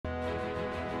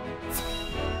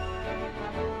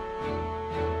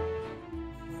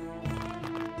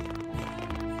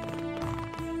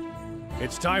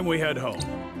It's time we head home.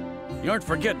 You aren't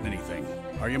forgetting anything,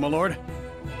 are you, my lord?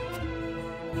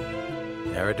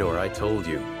 Eredor, I told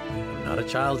you, I'm not a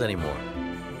child anymore.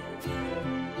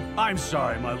 I'm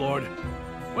sorry, my lord.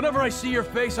 Whenever I see your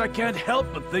face, I can't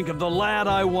help but think of the lad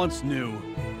I once knew.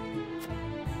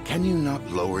 Can you not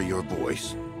lower your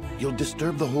voice? You'll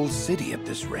disturb the whole city at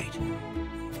this rate.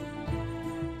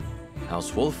 House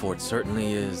Wolffort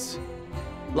certainly is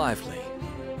lively.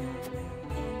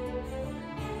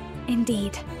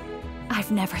 Indeed.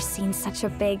 I've never seen such a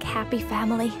big, happy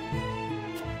family.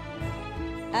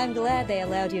 I'm glad they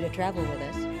allowed you to travel with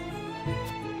us.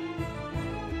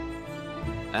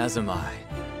 As am I.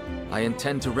 I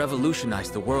intend to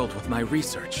revolutionize the world with my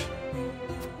research.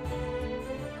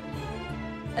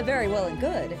 Very well and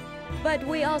good, but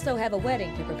we also have a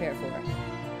wedding to prepare for.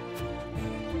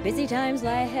 Busy times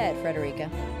lie ahead,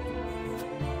 Frederica.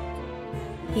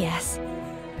 Yes.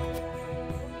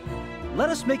 Let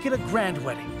us make it a grand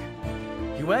wedding.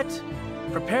 Huette,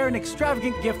 prepare an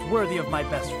extravagant gift worthy of my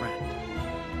best friend.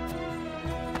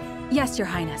 Yes, Your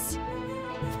Highness.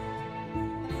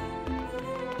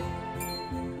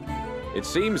 It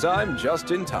seems I'm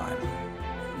just in time.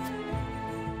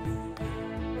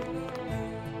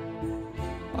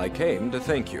 I came to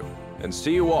thank you and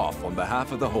see you off on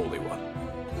behalf of the Holy One.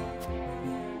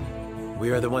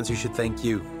 We are the ones who should thank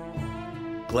you.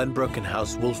 Glenbrook and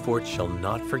House Wolffort shall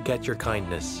not forget your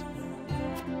kindness.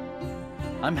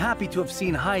 I'm happy to have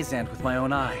seen Hyzant with my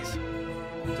own eyes.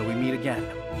 Till we meet again.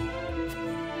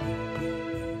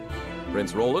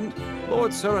 Prince Roland,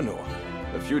 Lord Serenor,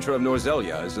 the future of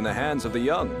Norzelia is in the hands of the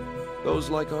young, those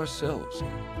like ourselves.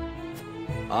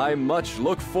 I much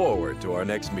look forward to our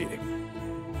next meeting.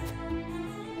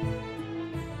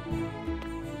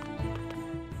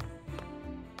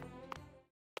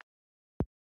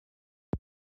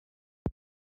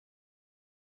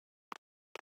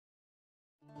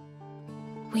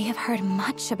 We have heard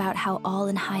much about how all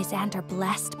in Hyzant are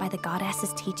blessed by the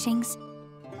goddess's teachings.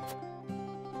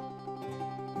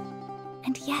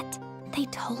 And yet, they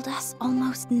told us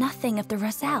almost nothing of the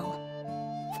Roselle.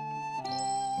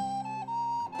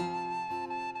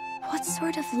 What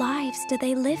sort of lives do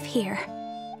they live here?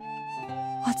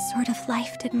 What sort of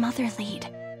life did Mother lead?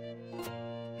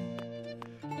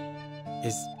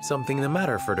 Is something the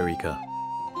matter, Frederica?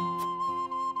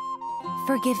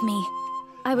 Forgive me.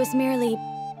 I was merely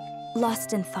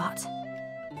lost in thought.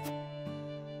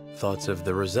 Thoughts of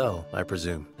the Roselle, I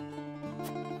presume.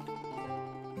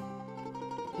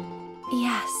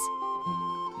 Yes.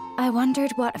 I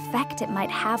wondered what effect it might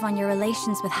have on your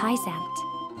relations with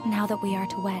Hyzant, now that we are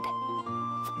to wed.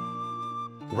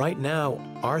 Right now,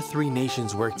 our three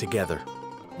nations work together,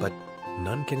 but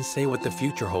none can say what the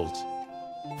future holds.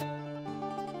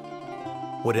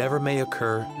 Whatever may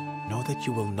occur, know that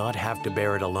you will not have to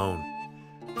bear it alone.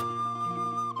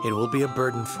 It will be a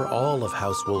burden for all of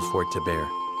House Wolffort to bear,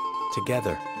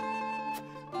 together.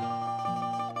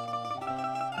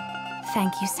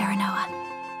 Thank you, Serenoa.